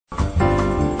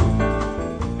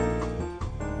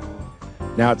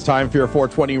Now it's time for your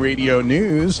 420 Radio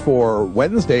News for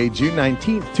Wednesday, June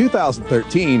 19th,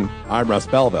 2013. I'm Russ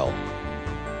Belville.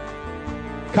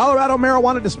 Colorado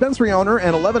marijuana dispensary owner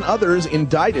and 11 others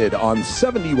indicted on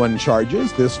 71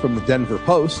 charges. This from the Denver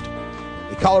Post.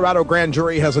 A Colorado grand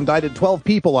jury has indicted 12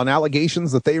 people on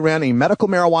allegations that they ran a medical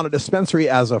marijuana dispensary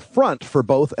as a front for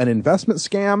both an investment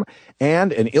scam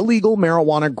and an illegal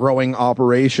marijuana growing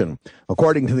operation.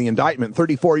 According to the indictment,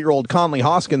 34-year-old Conley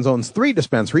Hoskins owns 3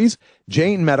 dispensaries,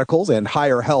 Jane Medicals and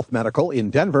Higher Health Medical in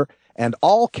Denver, and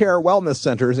All Care Wellness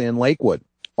Centers in Lakewood.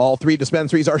 All 3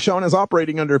 dispensaries are shown as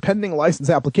operating under pending license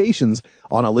applications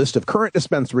on a list of current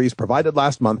dispensaries provided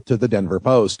last month to the Denver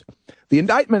Post. The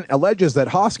indictment alleges that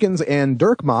Hoskins and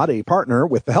Dirkmott, a partner,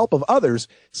 with the help of others,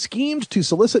 schemed to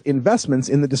solicit investments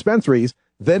in the dispensaries,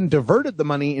 then diverted the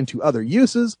money into other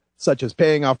uses, such as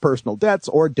paying off personal debts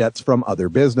or debts from other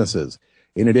businesses.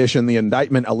 In addition, the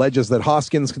indictment alleges that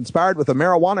Hoskins conspired with a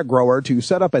marijuana grower to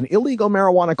set up an illegal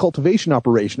marijuana cultivation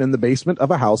operation in the basement of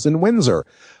a house in Windsor.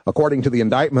 According to the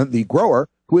indictment, the grower,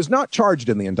 who is not charged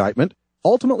in the indictment,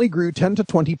 ultimately grew 10 to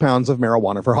 20 pounds of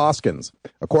marijuana for Hoskins.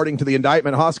 According to the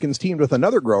indictment, Hoskins teamed with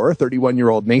another grower,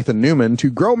 31-year-old Nathan Newman,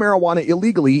 to grow marijuana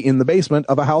illegally in the basement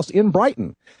of a house in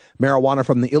Brighton. Marijuana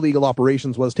from the illegal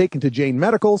operations was taken to Jane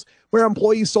Medicals, where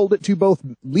employees sold it to both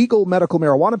legal medical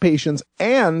marijuana patients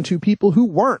and to people who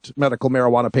weren't medical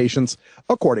marijuana patients,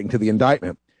 according to the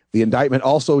indictment. The indictment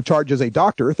also charges a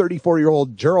doctor,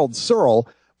 34-year-old Gerald Searle,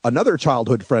 another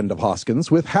childhood friend of Hoskins,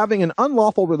 with having an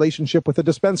unlawful relationship with a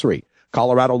dispensary.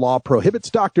 Colorado law prohibits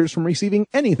doctors from receiving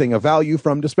anything of value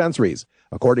from dispensaries.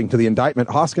 According to the indictment,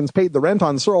 Hoskins paid the rent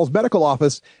on Searle's medical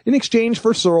office in exchange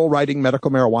for Searle writing medical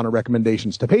marijuana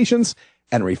recommendations to patients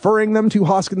and referring them to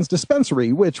Hoskins'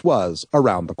 dispensary, which was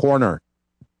around the corner.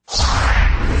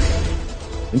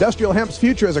 Industrial hemp's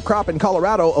future as a crop in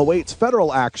Colorado awaits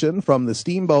federal action from the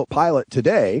Steamboat pilot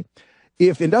today.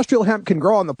 If industrial hemp can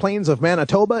grow on the plains of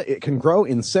Manitoba, it can grow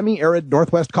in semi-arid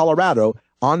northwest Colorado,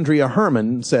 Andrea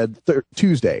Herman said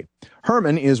Tuesday.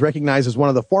 Herman is recognized as one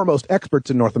of the foremost experts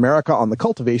in North America on the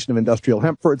cultivation of industrial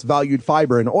hemp for its valued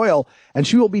fiber and oil, and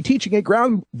she will be teaching a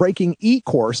groundbreaking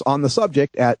e-course on the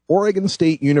subject at Oregon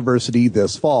State University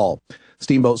this fall.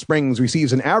 Steamboat Springs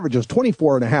receives an average of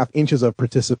 24.5 inches of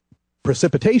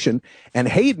precipitation, and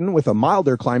Hayden, with a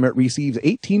milder climate, receives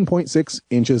 18.6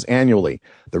 inches annually.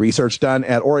 The research done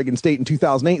at Oregon State in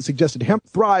 2008 suggested hemp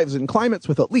thrives in climates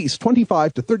with at least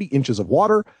 25 to 30 inches of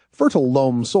water, fertile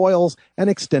loam soils, and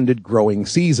extended growing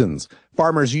seasons.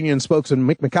 Farmers Union spokesman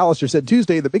Mick McAllister said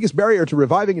Tuesday the biggest barrier to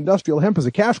reviving industrial hemp as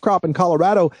a cash crop in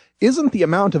Colorado isn't the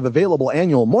amount of available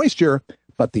annual moisture,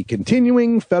 but the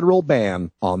continuing federal ban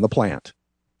on the plant.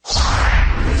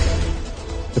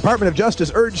 Department of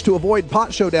Justice urged to avoid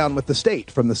pot showdown with the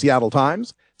state from the Seattle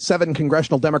Times. 7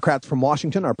 congressional Democrats from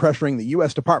Washington are pressuring the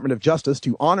U.S. Department of Justice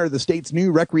to honor the state's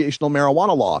new recreational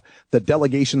marijuana law, the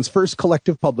delegation's first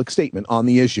collective public statement on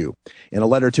the issue. In a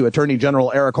letter to Attorney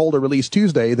General Eric Holder released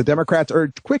Tuesday, the Democrats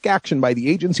urged quick action by the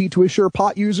agency to assure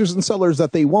pot users and sellers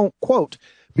that they won't, quote,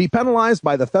 be penalized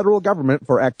by the federal government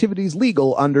for activities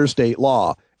legal under state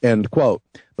law, end quote.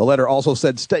 The letter also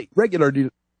said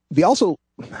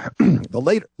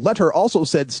The letter also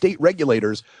said state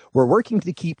regulators were working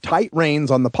to keep tight reins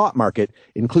on the pot market,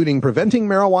 including preventing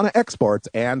marijuana exports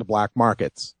and black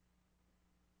markets.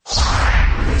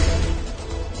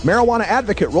 Marijuana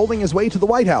advocate rolling his way to the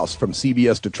White House from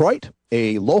CBS Detroit.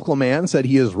 A local man said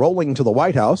he is rolling to the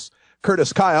White House.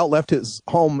 Curtis Kyle left his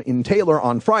home in Taylor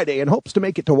on Friday and hopes to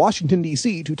make it to Washington,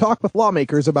 D.C. to talk with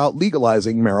lawmakers about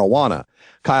legalizing marijuana.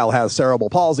 Kyle has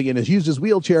cerebral palsy and has used his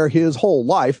wheelchair his whole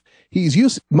life.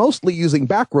 He's mostly using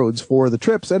back roads for the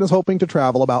trips and is hoping to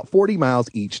travel about 40 miles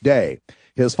each day.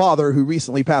 His father, who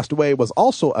recently passed away, was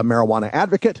also a marijuana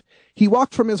advocate. He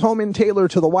walked from his home in Taylor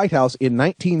to the White House in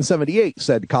 1978,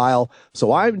 said Kyle,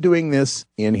 so I'm doing this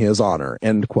in his honor,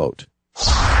 end quote.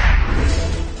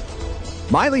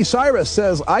 Miley Cyrus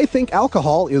says, I think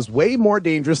alcohol is way more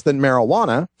dangerous than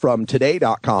marijuana, from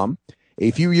Today.com.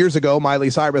 A few years ago, Miley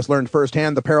Cyrus learned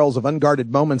firsthand the perils of unguarded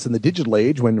moments in the digital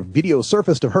age when video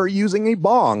surfaced of her using a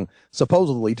bong,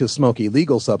 supposedly to smoke a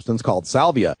legal substance called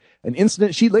salvia, an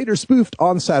incident she later spoofed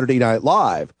on Saturday Night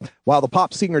Live. While the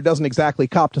pop singer doesn't exactly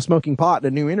cop to smoking pot in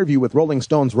a new interview with Rolling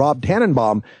Stone's Rob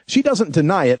Tannenbaum, she doesn't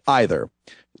deny it either.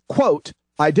 Quote,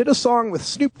 I did a song with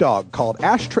Snoop Dogg called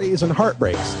Ashtrays and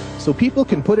Heartbreaks, so people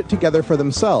can put it together for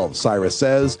themselves, Cyrus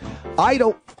says.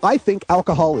 I think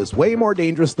alcohol is way more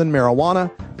dangerous than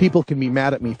marijuana. People can be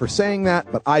mad at me for saying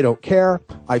that, but I don't care.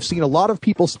 I've seen a lot of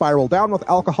people spiral down with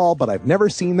alcohol, but I've never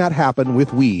seen that happen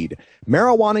with weed.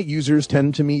 Marijuana users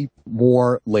tend to be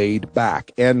more laid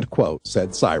back, end quote,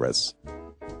 said Cyrus.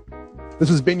 This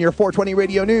has been your 420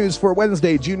 Radio News for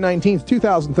Wednesday, June 19th,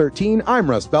 2013. I'm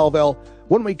Russ Belville.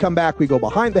 When we come back, we go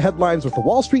behind the headlines with the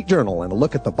Wall Street Journal and a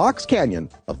look at the Box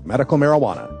Canyon of medical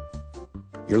marijuana.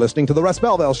 You're listening to The Russ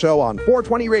Belville Show on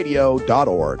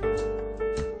 420radio.org.